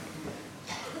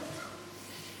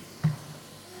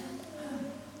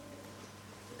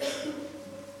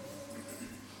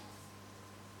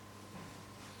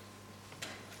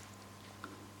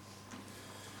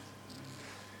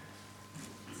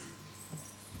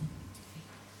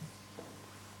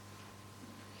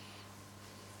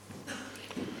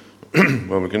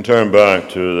Well, we can turn back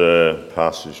to the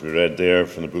passage we read there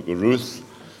from the book of Ruth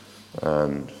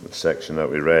and the section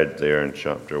that we read there in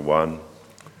chapter 1.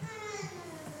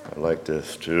 I'd like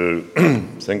us to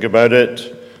think about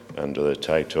it under the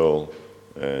title,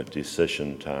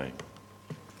 Decision Time.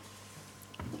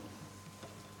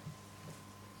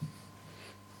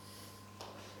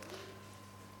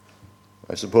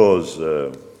 I suppose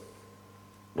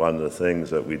one of the things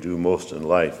that we do most in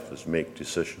life is make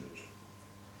decisions.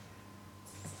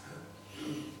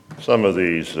 Some of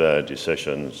these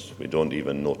decisions, we don't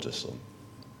even notice them.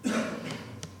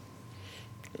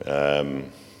 How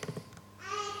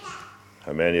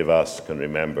many of us can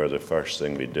remember the first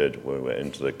thing we did when we went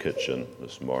into the kitchen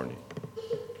this morning?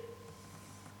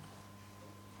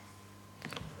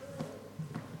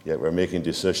 Yet we're making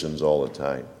decisions all the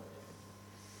time.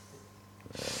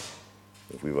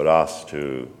 If we were asked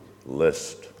to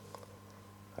list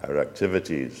our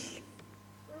activities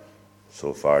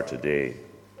so far today,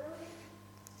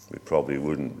 we probably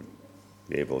wouldn't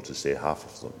be able to say half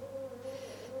of them.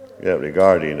 Yet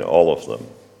regarding all of them,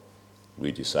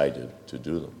 we decided to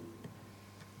do them.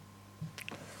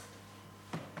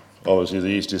 Obviously,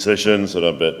 these decisions are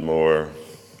a bit more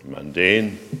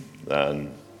mundane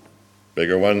than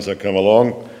bigger ones that come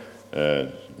along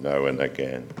now and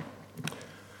again.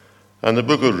 And the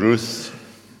book of Ruth,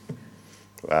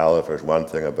 well, if there's one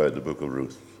thing about the book of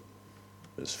Ruth,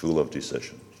 it's full of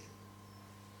decisions.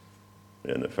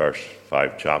 In the first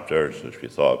 5 chapters, which we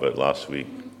thought about last week,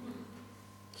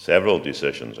 several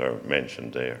decisions are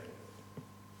mentioned there.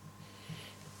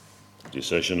 The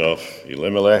decision of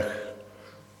Elimelech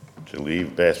to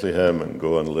leave Bethlehem and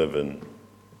go and live in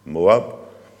Moab.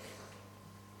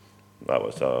 That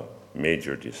was a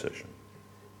major decision.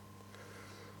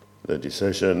 The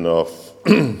decision of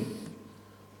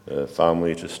the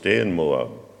family to stay in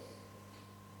Moab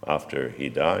after he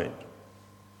died.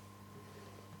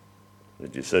 The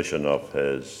decision of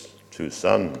his 2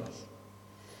 sons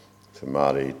to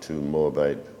marry 2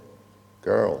 Moabite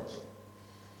girls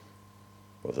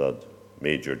was a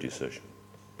major decision.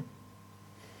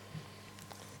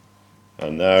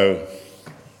 And now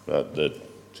that the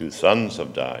 2 sons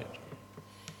have died,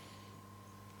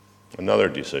 another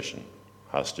decision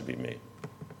has to be made.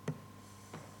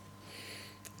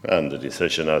 And the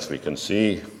decision, as we can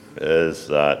see, is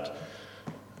that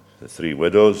the 3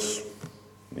 widows,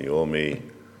 Naomi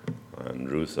and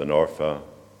Ruth and Orpah,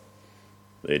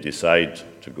 they decide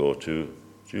to go to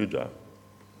Judah.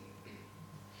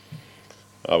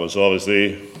 That was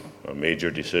obviously a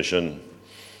major decision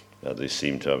that they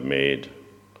seem to have made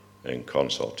in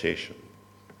consultation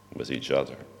with each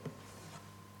other.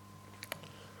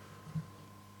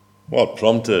 What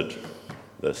prompted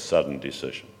this sudden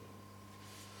decision?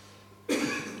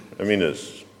 I mean,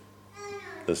 this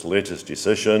latest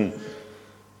decision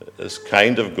is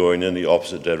kind of going in the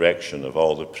opposite direction of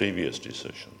all the previous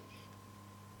decisions.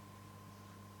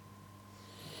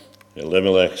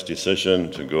 Elimelech's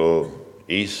decision to go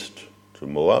east to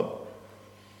Moab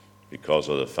because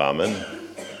of the famine,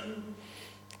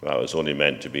 that was only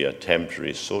meant to be a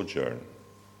temporary sojourn.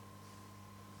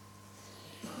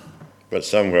 But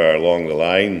somewhere along the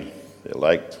line, they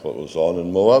liked what was on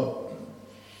in Moab,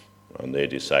 and they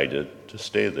decided to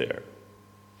stay there.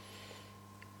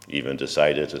 Even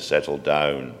decided to settle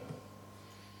down,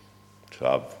 to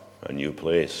have a new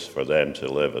place for them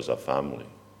to live as a family.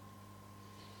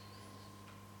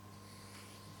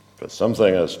 But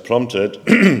something has prompted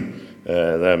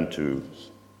them to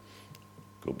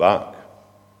go back.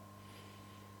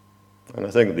 And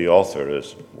I think the author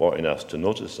is wanting us to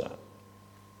notice that.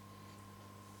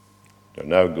 They're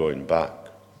now going back.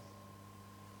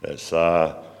 It's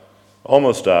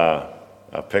almost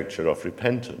a picture of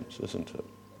repentance, isn't it?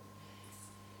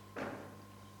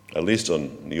 At least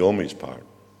on Naomi's part.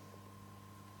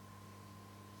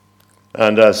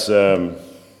 And as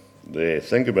they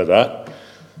think about that,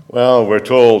 well, we're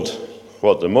told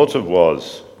what the motive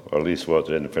was, or at least what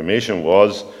the information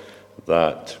was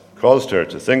that caused her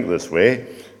to think this way.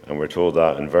 And we're told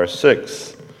that in verse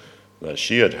 6, that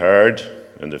she had heard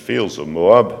in the fields of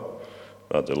Moab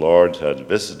that the Lord had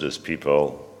visited his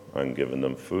people and given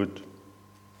them food.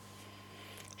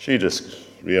 She just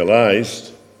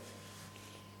realized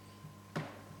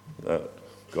that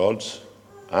God's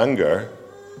anger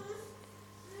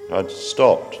had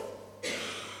stopped.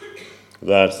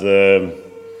 That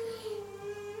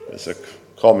it's a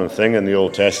common thing in the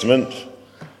Old Testament,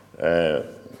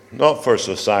 not for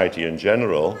society in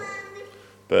general,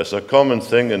 but it's a common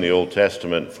thing in the Old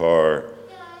Testament for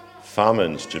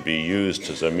famines to be used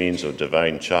as a means of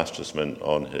divine chastisement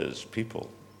on his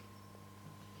people.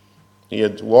 He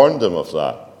had warned them of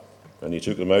that and he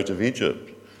took them out of Egypt.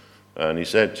 And he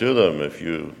said to them, if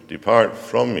you depart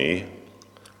from me,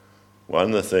 one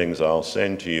of the things I'll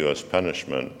send to you as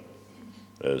punishment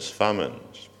is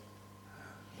famines.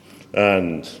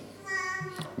 And,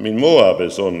 Moab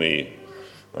is only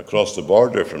across the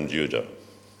border from Judah.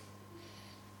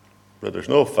 But there's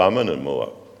no famine in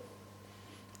Moab.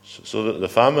 So the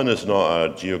famine is not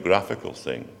a geographical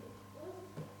thing,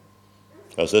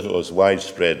 as if it was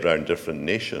widespread around different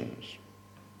nations.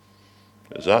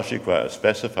 It's actually quite a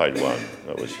specified one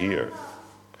that was here.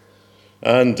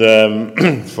 And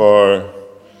for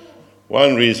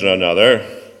one reason or another,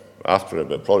 after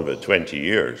probably about 20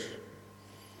 years,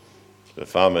 the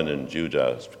famine in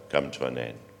Judah has come to an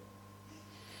end.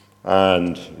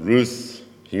 And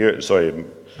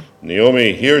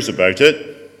Naomi hears about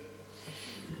it,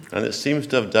 and it seems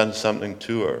to have done something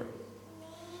to her,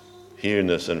 hearing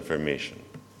this information.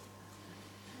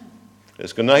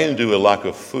 It's got nothing to do with lack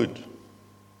of food,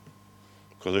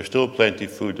 because there's still plenty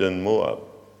of food in Moab.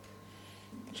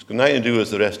 It's got nothing to do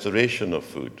with the restoration of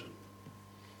food,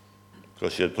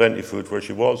 because she had plenty of food where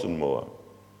she was in Moab.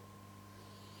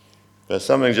 But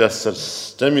something just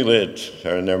stimulated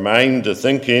her in her mind to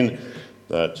thinking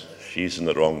that she's in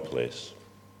the wrong place.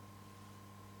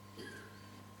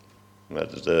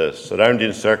 That the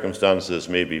surrounding circumstances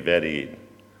may be very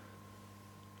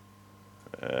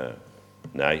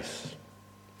nice,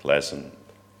 pleasant,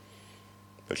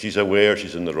 but she's aware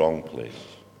she's in the wrong place.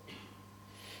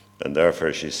 And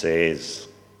therefore she says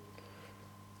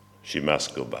she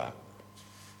must go back.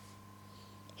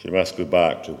 She must go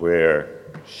back to where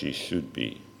she should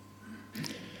be.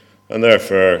 And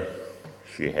therefore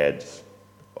she heads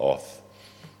off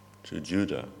to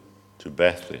Judah, to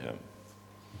Bethlehem.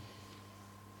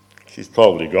 She's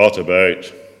probably got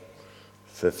about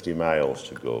 50 miles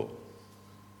to go.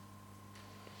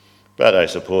 But I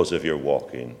suppose if you're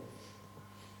walking,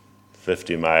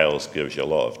 50 miles gives you a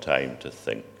lot of time to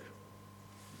think.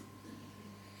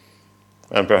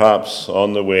 And perhaps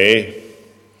on the way,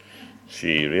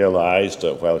 she realized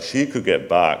that while she could get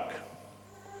back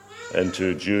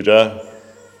into Judah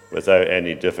without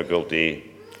any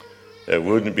difficulty, it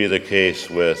wouldn't be the case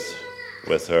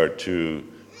with her two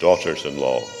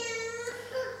daughters-in-law.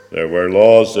 There were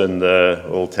laws in the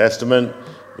Old Testament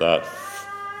that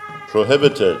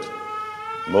prohibited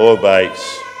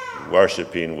Moabites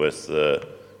worshipping with the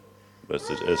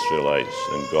Israelites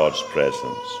in God's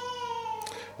presence.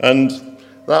 And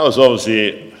that was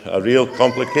obviously a real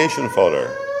complication for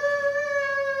her.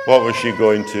 What was she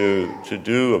going to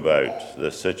do about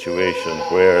the situation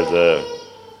where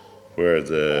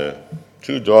the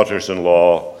two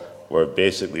daughters-in-law were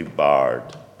basically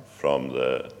barred from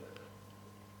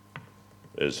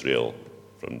Israel,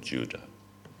 from Judah?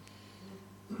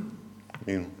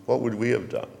 What would we have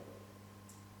done?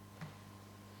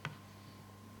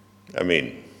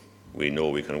 We know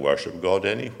we can worship God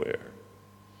anywhere.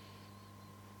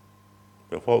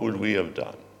 But what would we have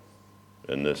done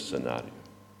in this scenario?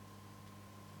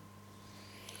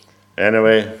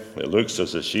 Anyway, it looks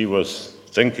as if she was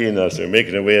thinking as they're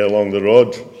making their way along the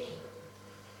road,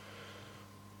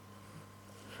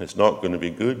 it's not going to be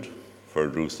good for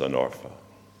Ruth and Orpah.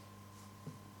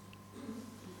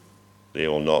 They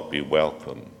will not be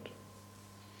welcomed.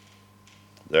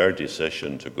 Their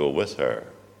decision to go with her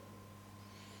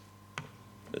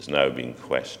is now being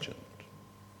questioned.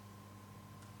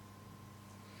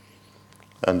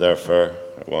 And therefore,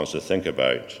 I want us to think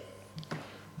about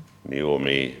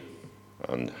Naomi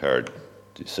and her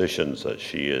decisions that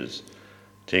she is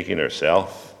taking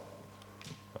herself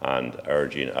and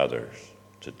urging others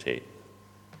to take.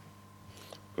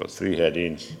 We've got three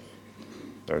headings.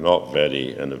 They're not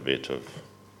very innovative.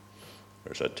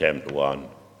 There's attempt 1,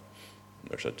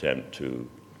 there's attempt 2, and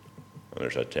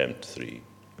there's attempt 3.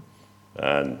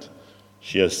 And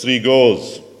she has 3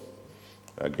 goals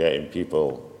at getting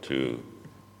people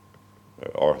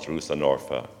Ruth and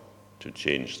Orpah, to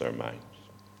change their minds.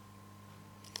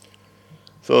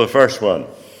 So the first one,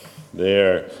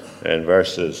 there in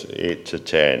verses 8 to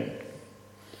 10.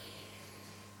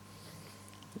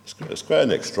 It's quite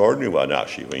an extraordinary one,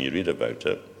 actually, when you read about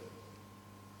it.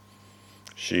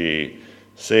 She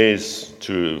says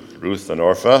to Ruth and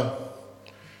Orpah,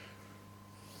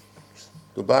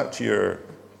 go back to your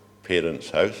parents'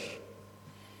 house,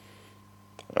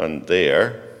 and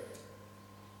there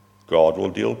God will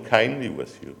deal kindly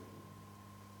with you.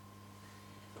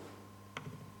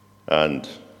 And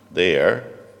there,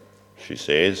 she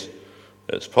says,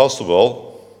 it's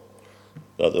possible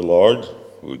that the Lord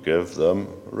will give them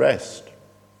rest,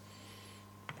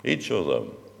 each of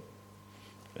them,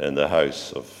 in the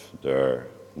house of their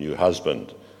new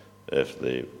husband if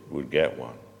they would get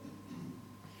one.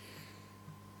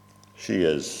 She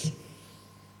is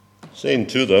saying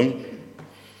to them,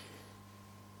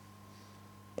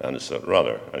 and it's a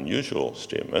rather unusual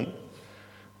statement,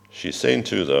 she's saying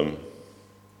to them,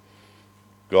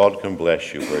 God can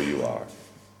bless you where you are,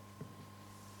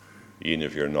 even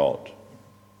if you're not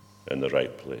in the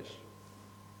right place.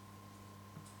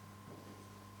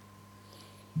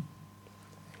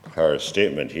 Her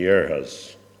statement here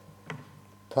has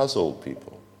puzzled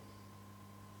people.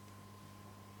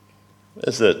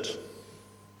 Is this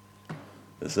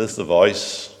the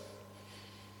voice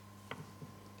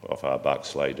of a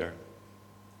backslider?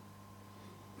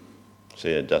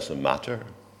 Say it doesn't matter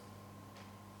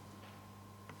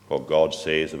what God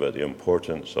says about the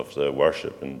importance of the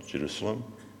worship in Jerusalem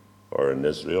or in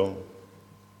Israel?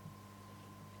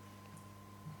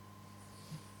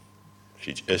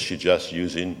 Is she just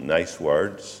using nice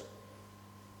words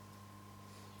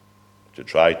to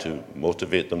try to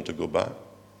motivate them to go back?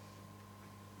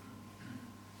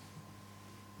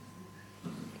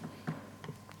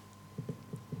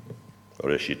 Or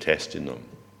is she testing them?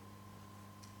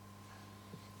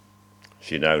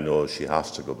 She now knows she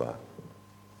has to go back.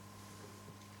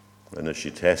 And is she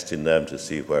testing them to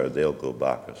see where they'll go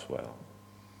back as well?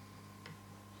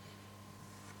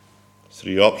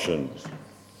 3 options.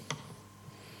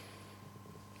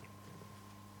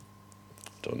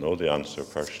 Don't know the answer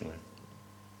personally.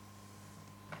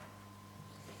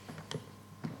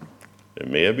 It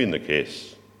may have been the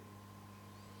case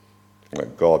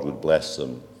that God would bless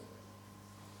them.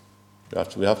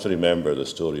 We have to remember the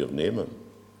story of Naaman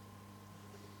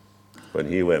when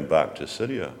he went back to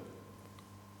Syria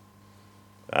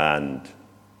and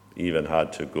even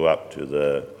had to go up to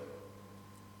the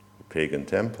pagan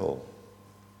temple,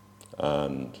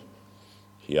 and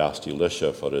he asked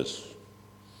Elisha for his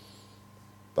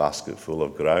basket full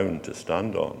of ground to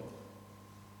stand on.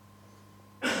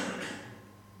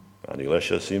 And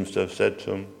Elisha seems to have said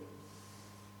to him,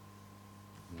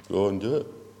 go and do it.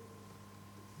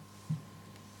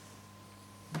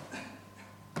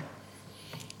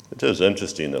 It is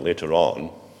interesting that later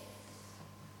on,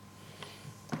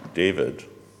 David,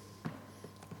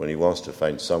 when he wants to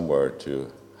find somewhere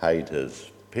to hide his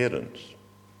parents,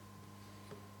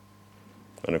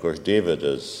 and of course David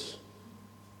is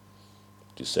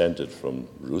descended from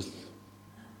Ruth,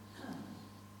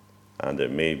 and it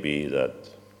may be that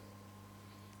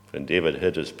when David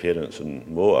hid his parents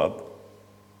in Moab,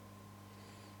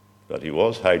 that he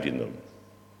was hiding them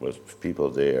with people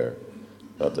there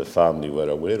that the family were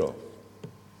aware of.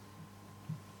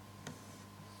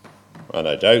 And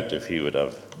I doubt if he would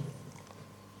have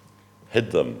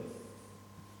hid them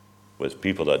with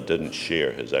people that didn't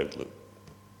share his outlook.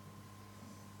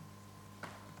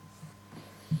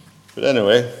 But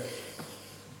anyway,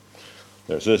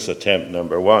 there's this attempt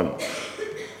number 1.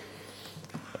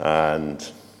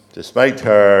 And despite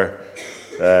her,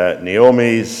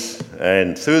 Naomi's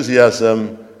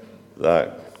enthusiasm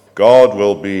that God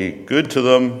will be good to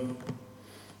them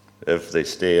if they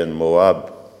stay in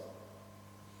Moab,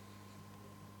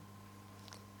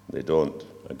 they don't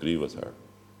agree with her.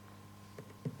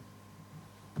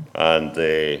 And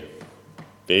they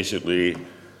basically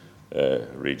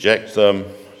reject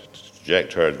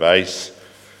her advice.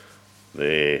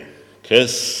 They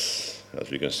kiss,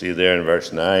 as we can see there in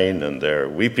verse 9, and they're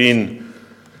weeping,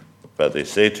 but they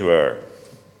say to her,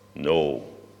 no,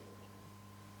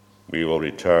 we will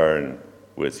return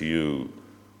with you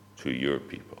to your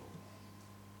people.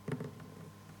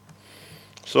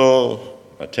 So,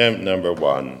 attempt number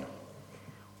 1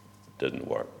 didn't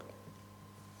work.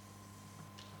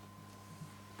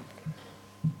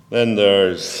 Then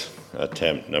there's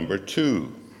attempt number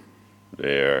 2,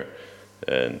 there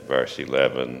in verse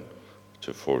 11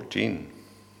 to 14.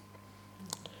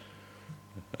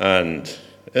 And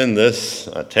in this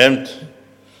attempt,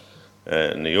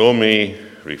 Naomi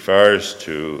refers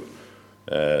to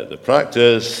the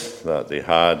practice that they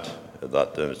had at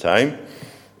that time.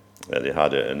 They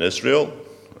had it in Israel,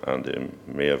 and they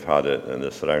may have had it in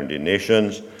the surrounding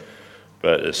nations,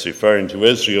 but it's referring to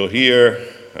Israel here,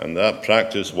 and that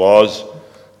practice was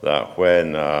that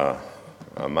when a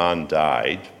man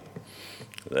died,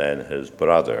 then his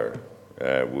brother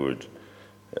would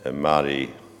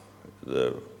marry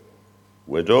the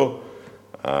widow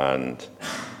and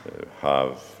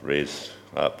have raised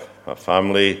up a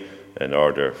family in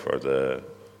order for the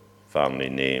family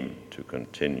name to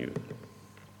continue.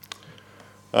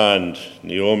 And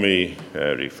Naomi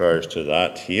refers to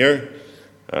that here.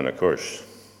 And of course,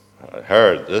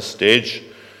 her at this stage,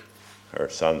 her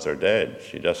sons are dead.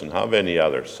 She doesn't have any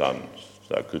other sons.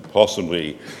 that could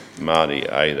possibly marry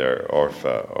either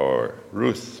Orpah or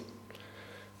Ruth.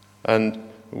 And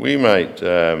we might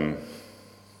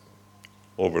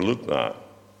overlook that.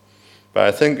 But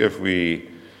I think if we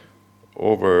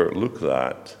overlook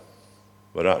that,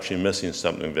 we're actually missing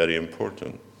something very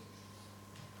important.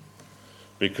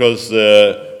 Because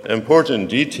the important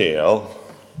detail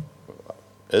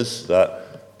is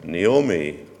that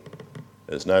Naomi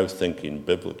is now thinking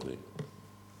biblically.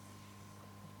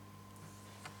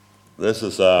 This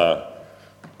is a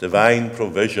divine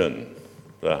provision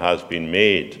that has been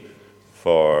made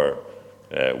for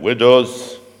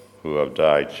widows who have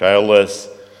died childless,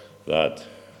 that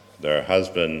their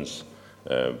husband's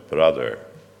brother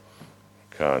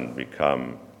can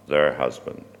become their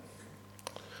husband.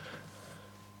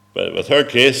 But with her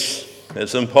case,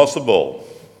 it's impossible.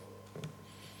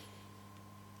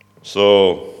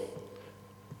 So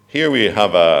here we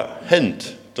have a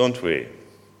hint, don't we,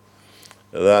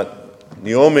 that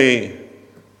Naomi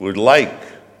would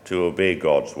like to obey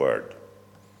God's word,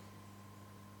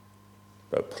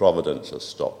 but providence has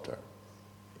stopped her.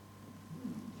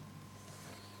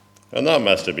 And that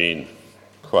must have been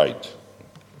quite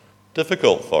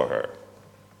difficult for her.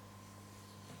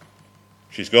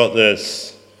 She's got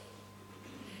this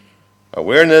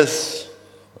awareness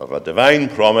of a divine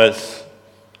promise,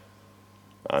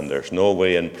 and there's no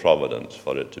way in providence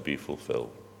for it to be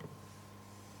fulfilled.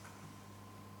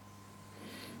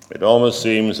 It almost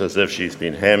seems as if she's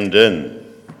been hemmed in,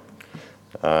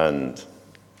 and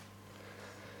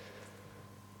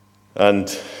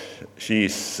she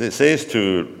says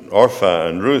to Orpah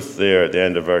and Ruth there at the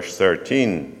end of verse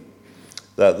 13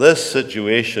 that this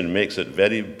situation makes it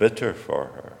very bitter for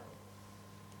her.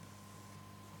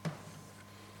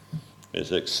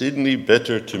 It's exceedingly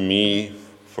bitter to me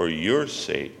for your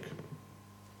sake.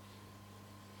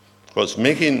 What's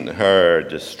making her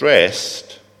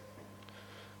distressed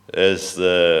is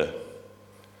the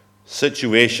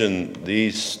situation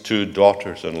these two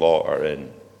daughters-in-law are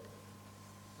in.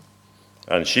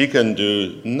 And she can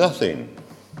do nothing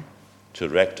to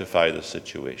rectify the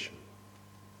situation.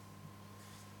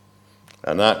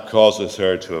 And that causes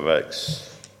her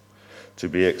to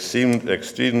be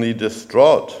extremely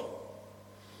distraught.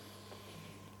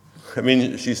 I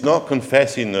mean, she's not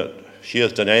confessing that she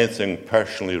has done anything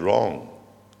personally wrong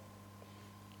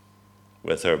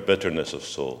with her bitterness of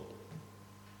soul.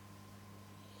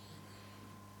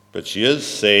 But she is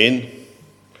saying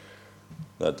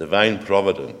that divine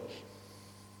providence,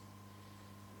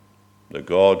 the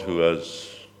God who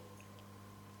has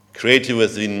created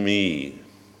within me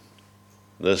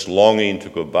this longing to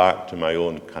go back to my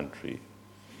own country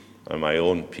and my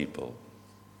own people,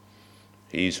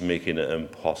 He's making it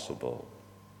impossible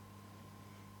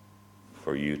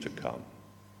for you to come.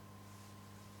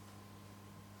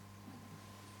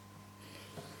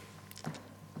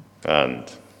 And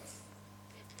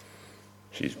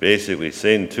she's basically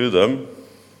saying to them,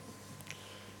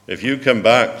 if you come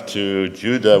back to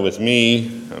Judah with me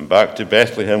and back to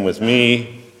Bethlehem with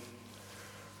me,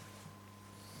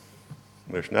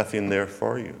 there's nothing there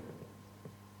for you.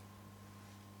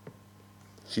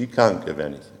 She can't give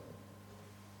anything.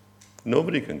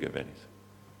 Nobody can give anything.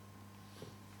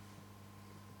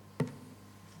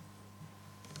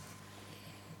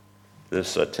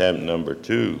 This attempt number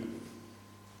 2,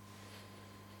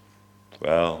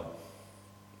 well,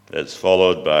 it's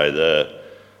followed by the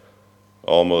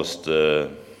almost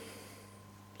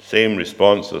same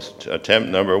response as attempt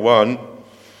number 1.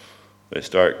 They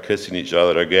start kissing each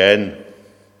other again,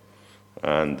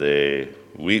 and they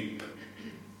weep,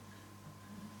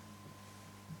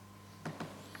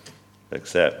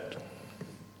 except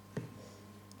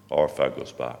Orpah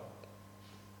goes back.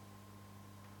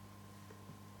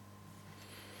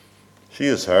 She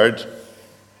has heard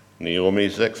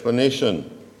Naomi's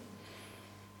explanation.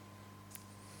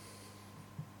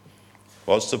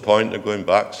 What's the point of going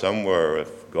back somewhere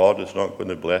if God is not going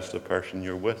to bless the person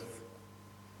you're with?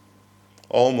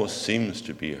 Almost seems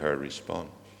to be her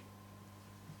response.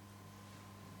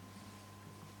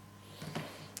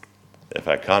 If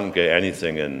I can't get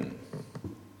anything in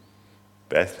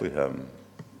Bethlehem,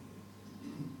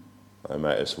 I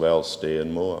might as well stay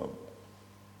in Moab.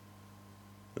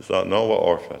 Is that not what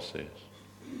Orpah says?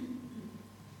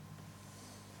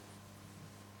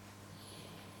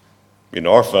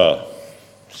 Orpah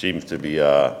seems to be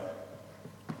a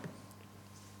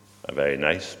very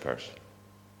nice person.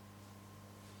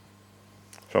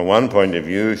 From one point of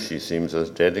view, she seems as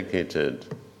dedicated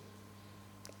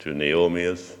to Naomi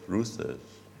as Ruth is.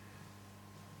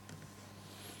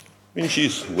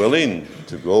 She's willing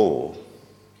to go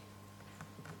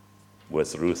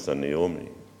with Ruth and Naomi.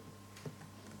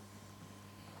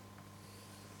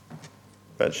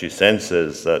 But she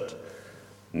senses that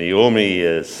Naomi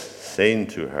is saying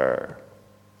to her,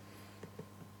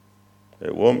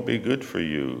 it won't be good for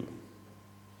you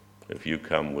if you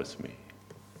come with me.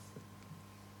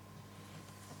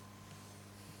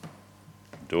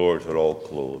 Doors are all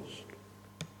closed.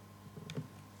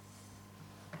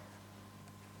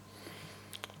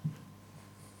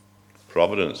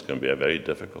 Providence can be a very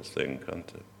difficult thing,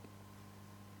 can't it?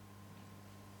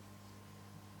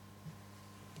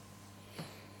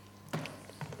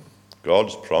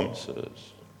 God's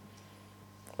promises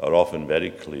are often very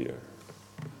clear.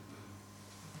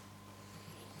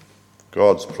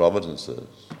 God's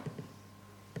providences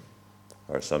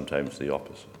are sometimes the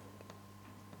opposite.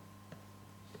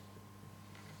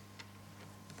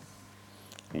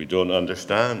 We don't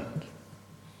understand.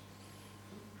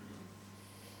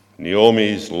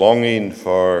 Naomi's longing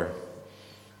for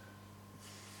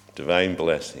divine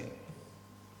blessing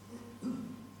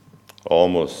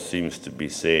almost seems to be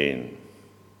saying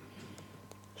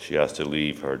she has to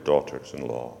leave her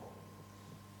daughters-in-law.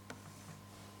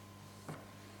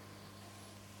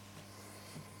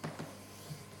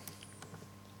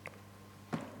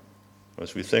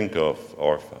 As we think of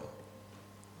Orpah,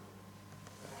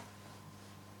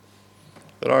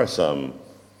 there are some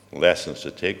lessons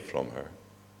to take from her.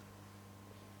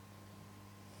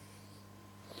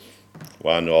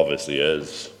 One obviously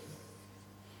is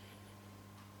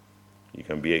you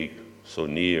can be so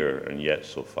near and yet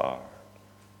so far.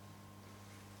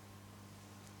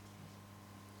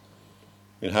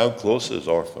 And how close is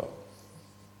Orpah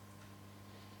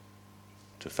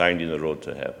to finding the road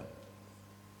to heaven?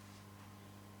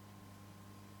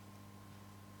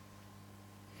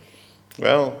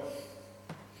 Well,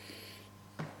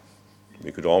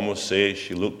 we could almost say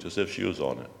she looked as if she was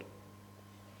on it.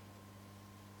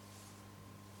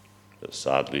 But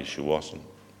sadly, she wasn't.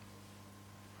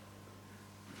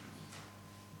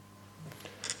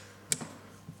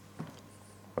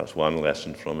 That's one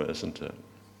lesson from it, isn't it?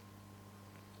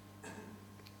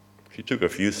 She took a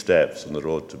few steps on the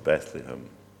road to Bethlehem.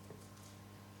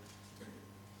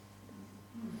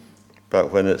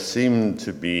 But when it seemed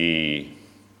to be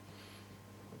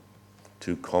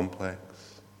too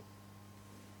complex,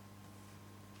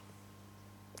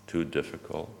 too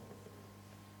difficult,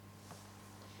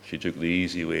 she took the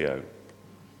easy way out.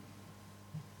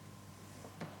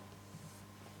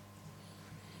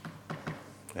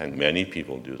 And many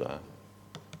people do that.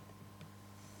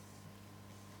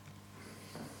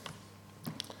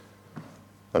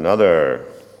 Another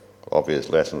obvious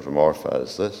lesson from Orpah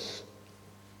is this: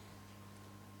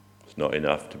 it's not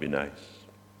enough to be nice.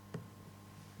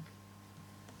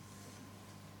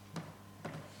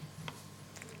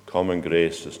 Common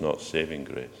grace is not saving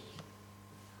grace.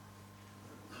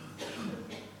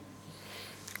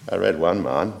 I read one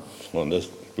man on this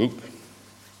book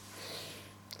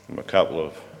from a couple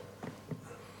of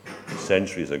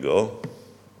centuries ago.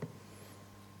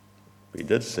 He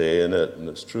did say in it, and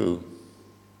it's true,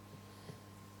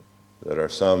 there are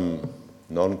some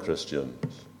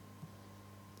non-Christians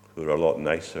who are a lot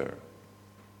nicer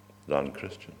than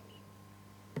Christians.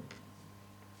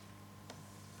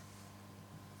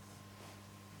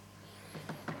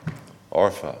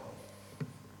 Orpah,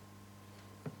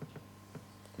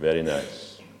 very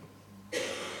nice,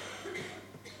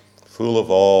 full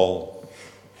of all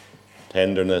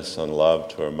tenderness and love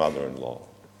to her mother-in-law.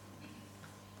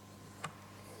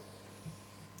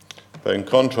 But in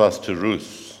contrast to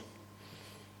Ruth,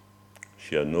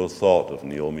 she had no thought of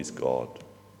Naomi's God.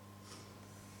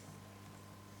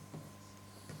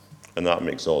 And that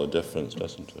makes all the difference,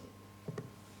 doesn't it?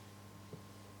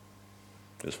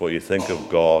 It's what you think of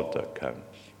God that counts.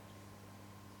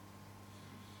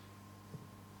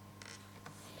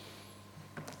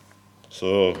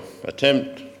 So,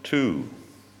 attempt 2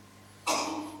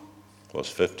 was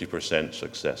 50%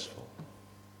 successful.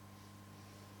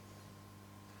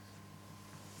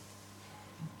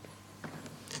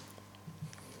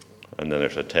 And then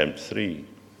there's attempt 3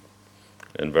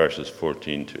 in verses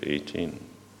 14 to 18.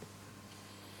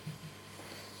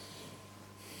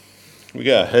 We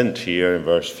get a hint here in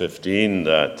verse 15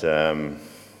 that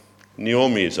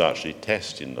Naomi is actually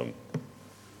testing them,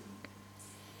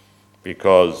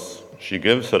 because she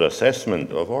gives her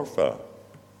assessment of Orpah.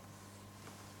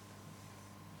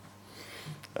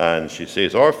 And she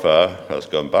says Orpah has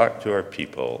gone back to her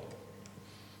people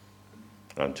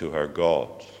and to her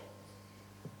God.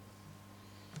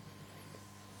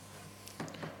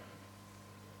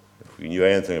 If we knew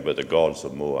anything about the gods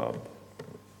of Moab,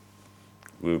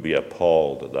 we would be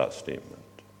appalled at that statement.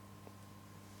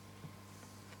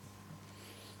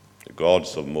 The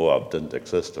gods of Moab didn't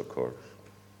exist, of course.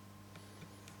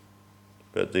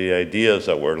 but the ideas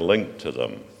that were linked to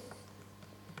them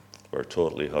were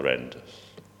totally horrendous.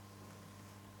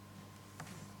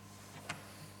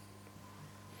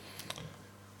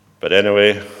 But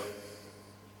anyway,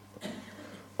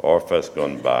 Orpah's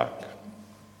gone back.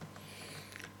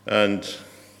 And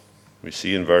we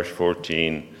see in verse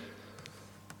 14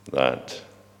 that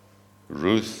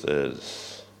Ruth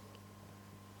is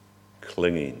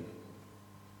clinging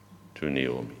to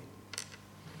Naomi.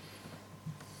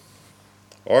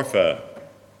 Orpah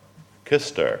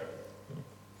kissed her.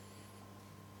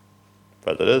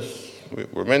 But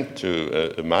we're meant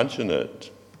to imagine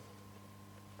it.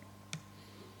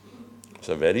 It's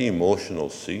a very emotional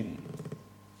scene.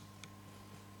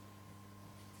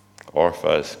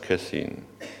 Orpah is kissing,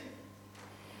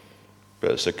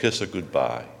 but it's a kiss of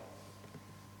goodbye.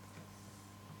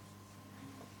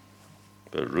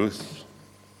 But Ruth,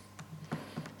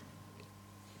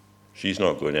 she's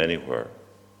not going anywhere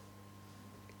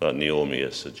that Naomi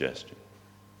is suggesting.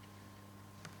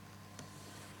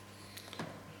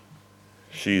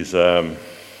 She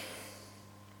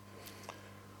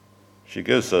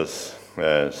gives us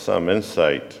some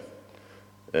insight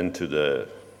into the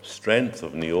strength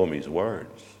of Naomi's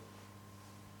words.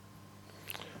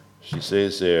 She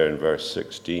says there in verse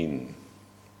 16,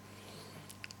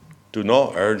 "Do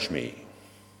not urge me."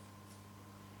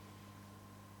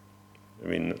 I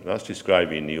mean, that's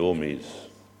describing Naomi's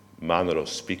manner of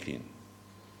speaking.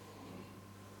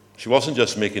 She wasn't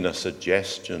just making a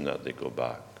suggestion that they go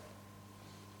back.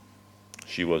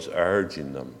 She was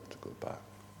urging them to go back.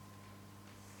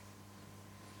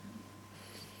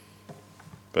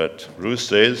 But Ruth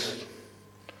says,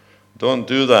 "Don't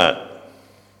do that."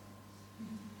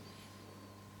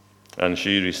 And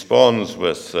she responds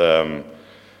with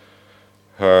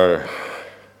her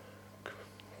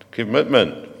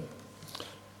commitment.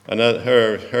 And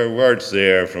her words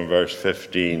there from verse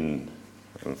 15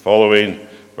 and following,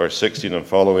 verse 16 and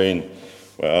following,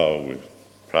 well,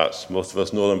 perhaps most of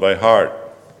us know them by heart.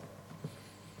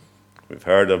 We've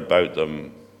heard about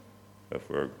them if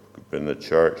we're in the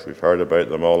church. We've heard about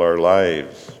them all our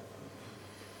lives.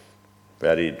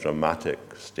 Very dramatic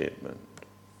statement.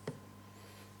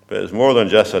 But it's more than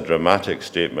just a dramatic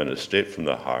statement. It's straight from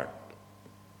the heart.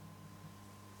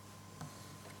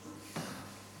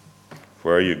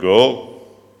 Where you go,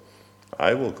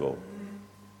 I will go.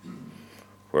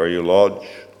 Where you lodge,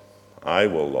 I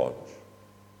will lodge.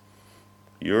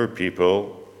 Your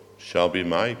people shall be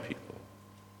my people.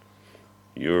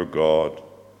 Your God,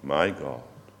 my God.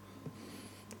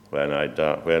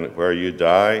 Where you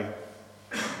die,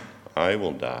 I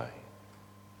will die,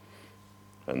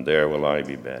 and there will I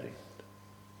be buried.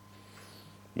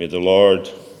 May the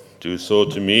Lord do so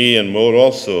to me, and more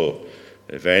also,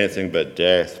 if anything but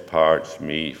death parts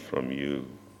me from you.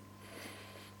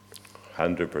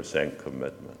 100%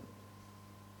 commitment.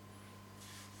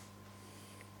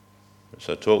 It's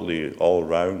a totally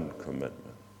all-round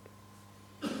commitment.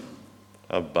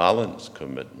 A balanced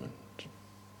commitment.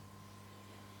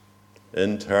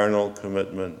 Internal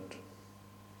commitment.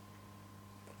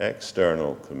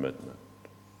 External commitment.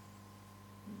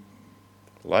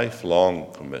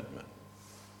 Lifelong commitment.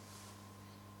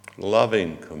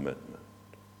 Loving commitment.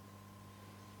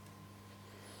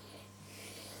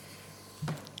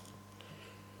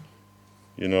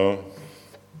 You know,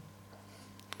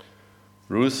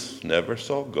 Ruth never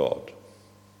saw God.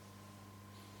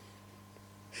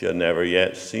 She had never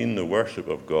yet seen the worship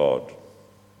of God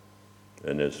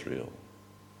in Israel.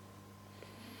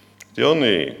 The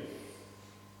only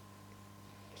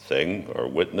thing or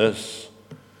witness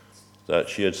that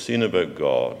she had seen about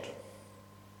God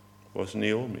was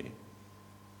Naomi.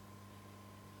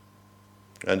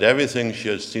 And everything she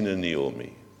had seen in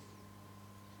Naomi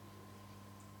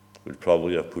would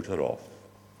probably have put her off.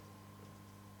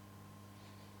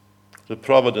 The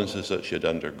providences that she had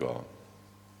undergone.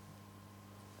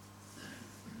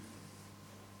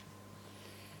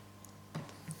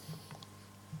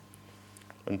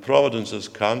 And providences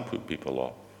can put people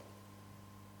off,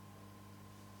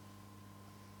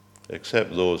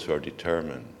 except those who are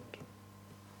determined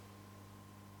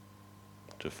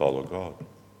to follow God.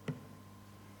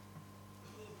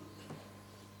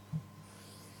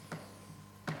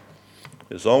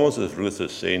 It's almost as Ruth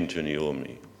is saying to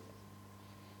Naomi,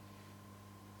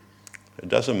 it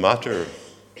doesn't matter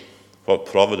what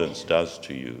providence does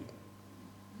to you.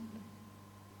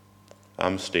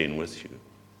 I'm staying with you.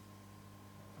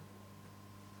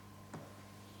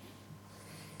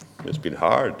 It's been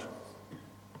hard.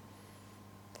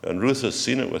 And Ruth has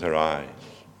seen it with her eyes.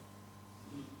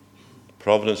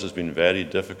 Providence has been very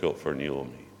difficult for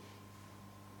Naomi.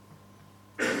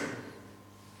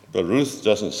 But Ruth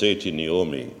doesn't say to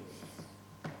Naomi,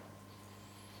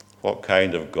 what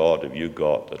kind of God have you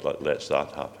got that lets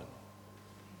that happen?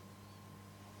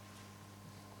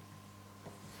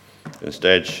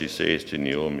 Instead, she says to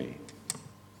Naomi,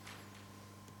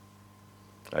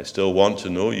 I still want to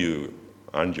know you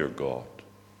and your God.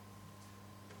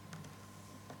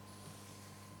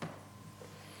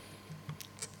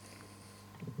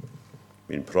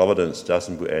 Providence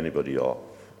doesn't put anybody off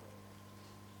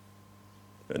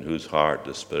in whose heart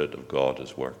the Spirit of God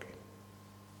is working.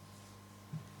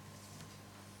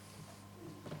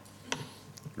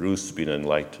 Ruth's been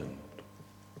enlightened.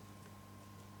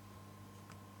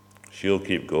 She'll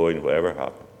keep going whatever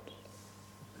happens.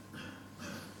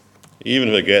 Even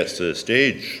if it gets to the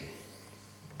stage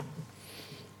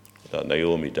that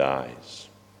Naomi dies,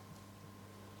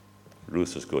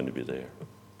 Ruth is going to be there.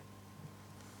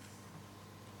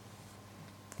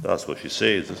 That's what she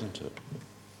says, isn't it?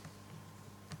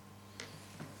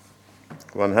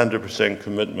 100%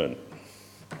 commitment.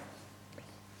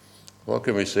 What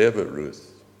can we say about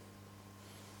Ruth?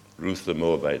 Ruth the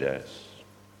Moabitess.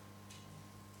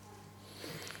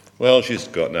 Well, she's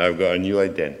now got a new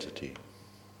identity.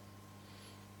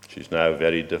 She's now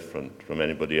very different from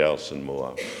anybody else in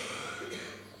Moab.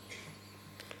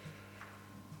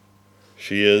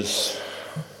 She is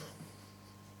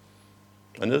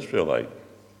an Israelite.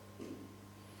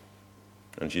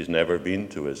 And she's never been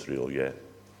to Israel yet.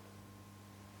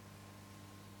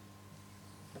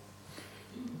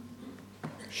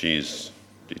 She's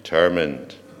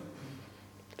determined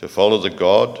to follow the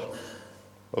God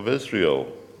of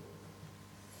Israel.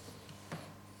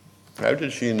 How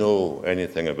did she know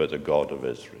anything about the God of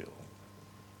Israel?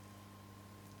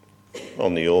 Well,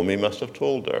 Naomi must have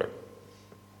told her.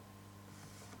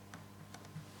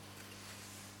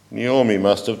 Naomi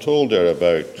must have told her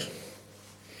about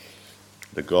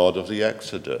the God of the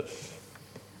Exodus.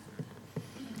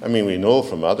 We know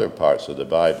from other parts of the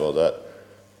Bible that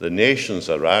the nations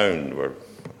around were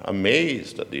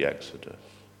amazed at the Exodus.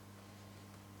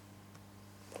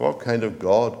 What kind of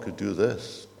God could do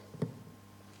this?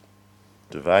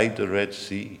 Divide the Red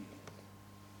Sea.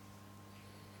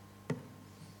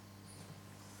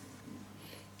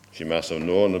 She must have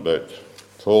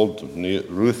told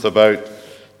Ruth about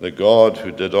the God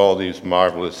who did all these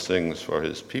marvelous things for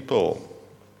his people.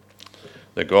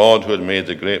 The God who had made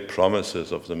the great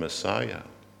promises of the Messiah.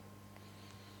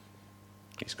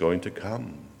 He's going to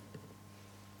come.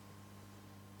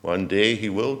 One day he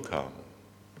will come.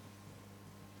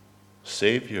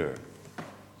 Savior,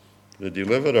 the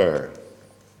deliverer.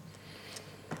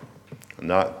 And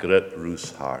that gripped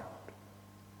Ruth's heart.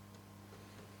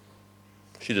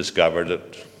 She discovered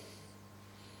that,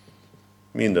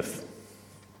 the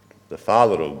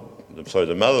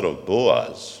mother of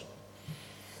Boaz,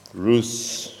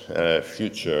 Ruth's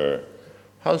future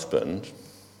husband,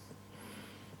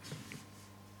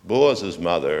 Boaz's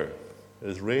mother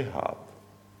is Rahab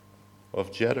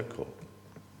of Jericho.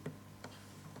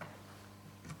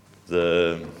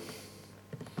 The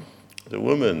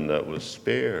woman that was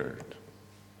spared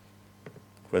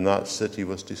when that city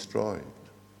was destroyed.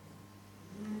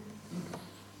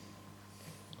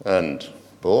 And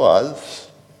Boaz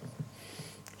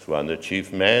was one of the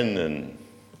chief men in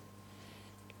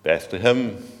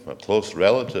Bethlehem, a close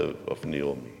relative of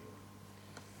Naomi.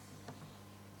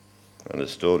 And the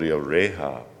story of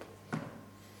Rahab,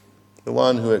 the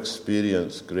one who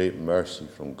experienced great mercy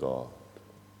from God,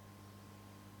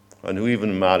 and who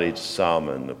even married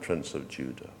Salmon, the prince of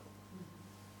Judah.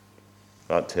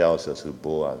 That tells us who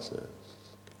Boaz is.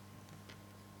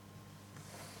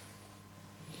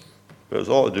 But it's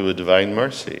all to do with divine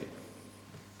mercy.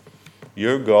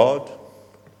 Your God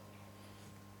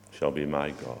shall be my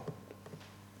God.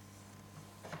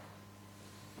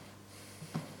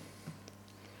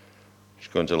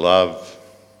 She's going to love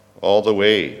all the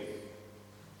way.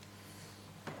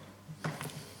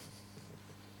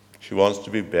 She wants to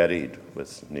be buried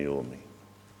with Naomi.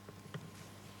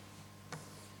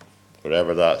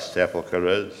 Wherever that sepulchre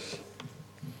is,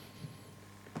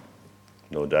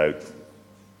 no doubt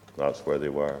that's where they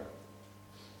were.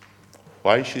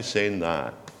 Why is she saying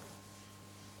that?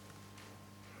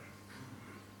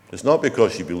 It's not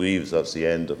because she believes that's the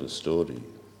end of the story.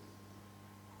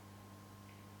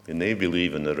 And they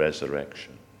believe in the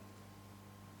resurrection.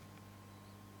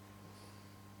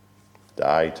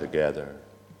 Die together.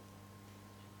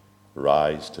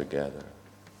 Rise together.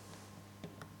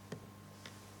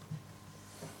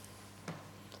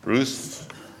 Ruth,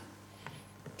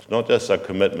 it's not just a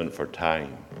commitment for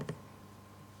time.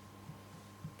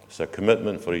 It's a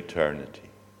commitment for eternity.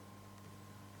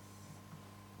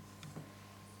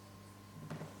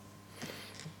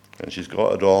 And she's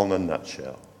got it all in a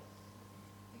nutshell.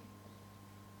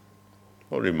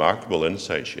 What remarkable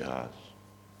insight she has.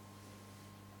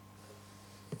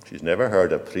 She's never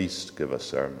heard a priest give a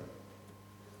sermon.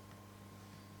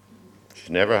 She's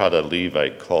never had a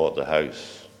Levite call at the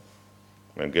house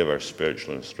and give her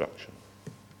spiritual instruction.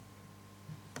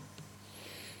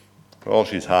 All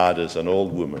she's had is an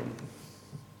old woman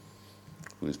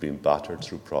who's been battered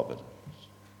through providence.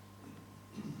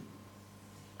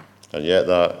 And yet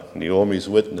that Naomi's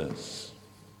witness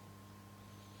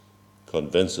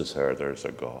convinces her there's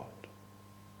a God.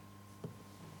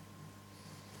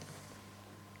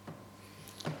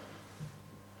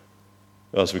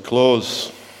 As we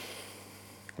close,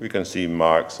 we can see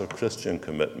marks of Christian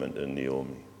commitment in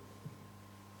Naomi.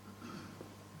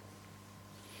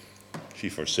 She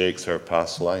forsakes her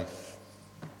past life.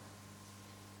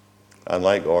 And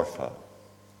like Orpah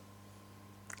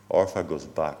goes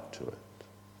back to it.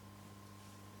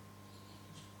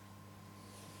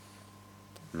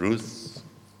 Ruth,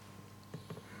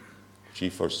 she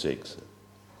forsakes it.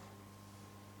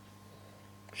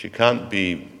 She can't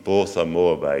be both a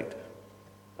Moabite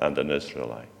and an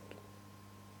Israelite.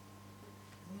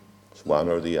 It's one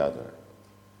or the other.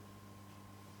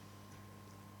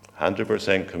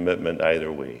 100% commitment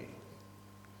either way.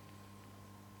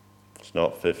 It's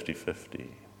not 50-50.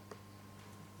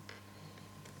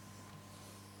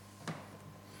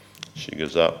 She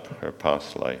gives up her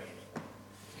past life.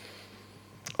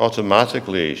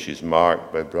 Automatically, she's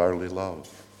marked by brotherly love,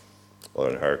 or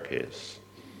in her case,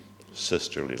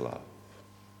 sisterly love.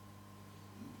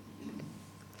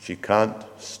 She can't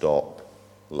stop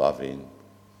loving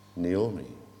Naomi.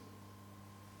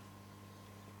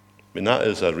 I mean, that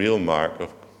is a real mark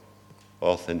of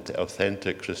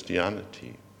authentic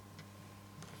Christianity.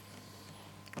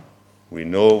 We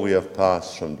know we have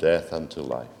passed from death unto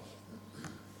life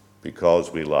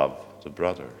because we love the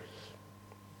brothers.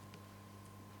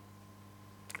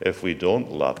 If we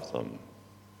don't love them,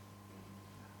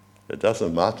 it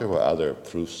doesn't matter what other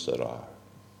proofs there are.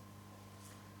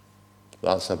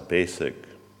 That's a basic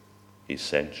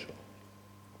essential.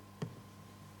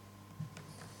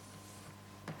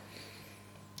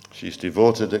 She's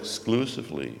devoted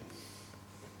exclusively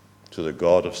to the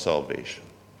God of salvation.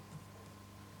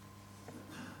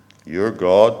 Your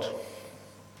God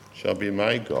shall be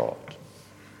my God.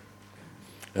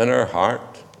 In her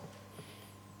heart,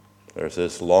 there's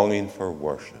this longing for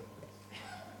worship.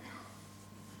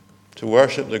 To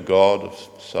worship the God of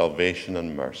salvation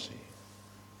and mercy.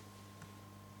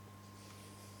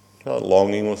 That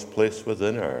longing was placed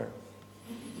within her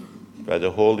by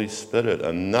the Holy Spirit,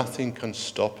 and nothing can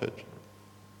stop it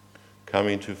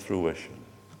coming to fruition.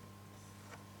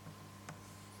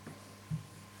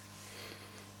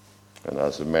 And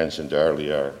as I mentioned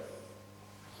earlier,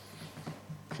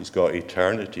 she's got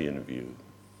eternity in view.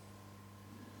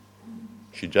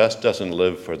 She just doesn't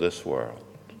live for this world.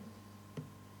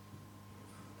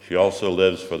 She also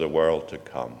lives for the world to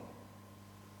come.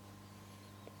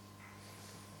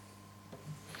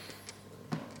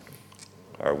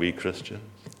 Are we Christians?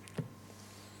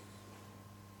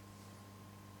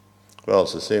 Well,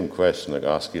 it's the same question like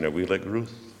asking, are we like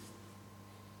Ruth?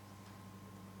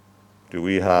 Do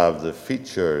we have the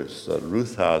features that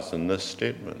Ruth has in this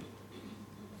statement?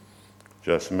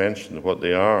 Just mentioned what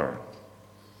they are.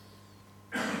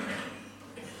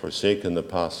 Forsaken the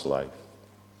past life.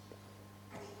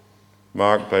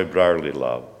 Marked by brotherly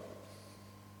love.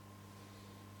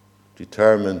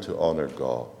 Determined to honor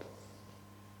God.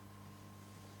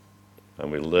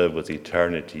 And we live with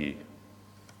eternity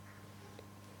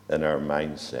in our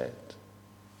mindset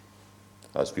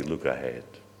as we look ahead.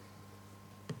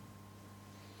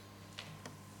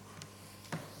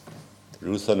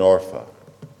 Ruth and Orpah,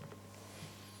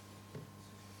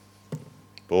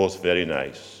 both very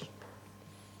nice,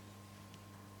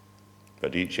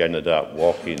 but each ended up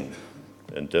walking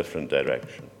in different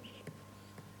directions.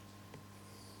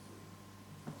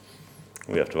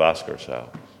 We have to ask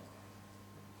ourselves,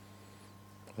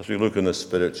 as we look in the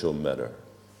spiritual mirror,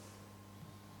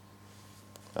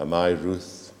 am I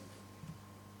Ruth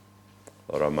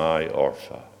or am I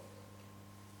Orpah?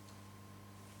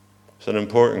 It's an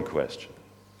important question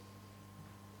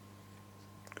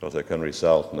because it can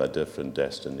result in a different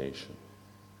destination.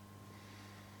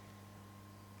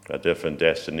 A different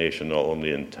destination not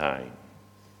only in time,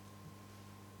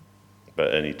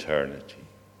 but in eternity.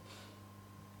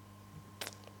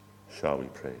 Shall we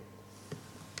pray?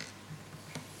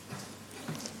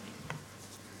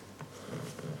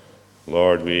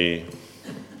 Lord, we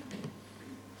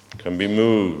can be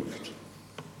moved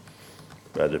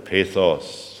by the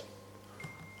pathos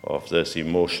of this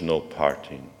emotional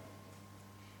parting.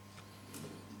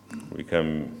 We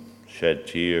can shed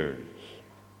tears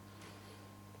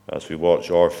as we watch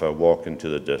Orpha walk into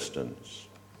the distance.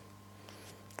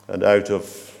 And out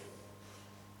of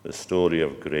the story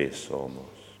of grace almost,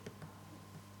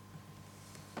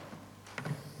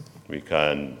 we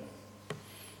can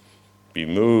be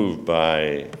moved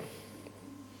by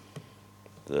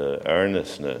the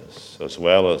earnestness as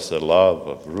well as the love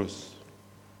of Ruth.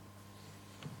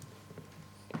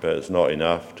 But it's not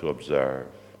enough to observe.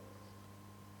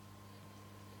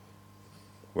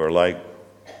 We're like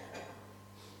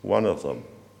one of them.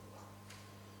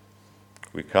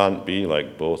 We can't be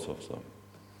like both of them.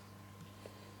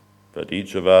 But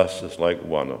each of us is like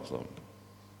one of them.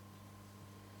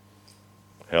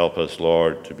 Help us,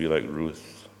 Lord, to be like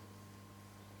Ruth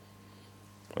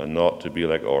and not to be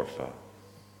like Orpha.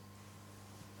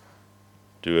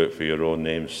 Do it for your own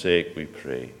name's sake, we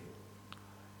pray.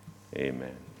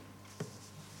 Amen.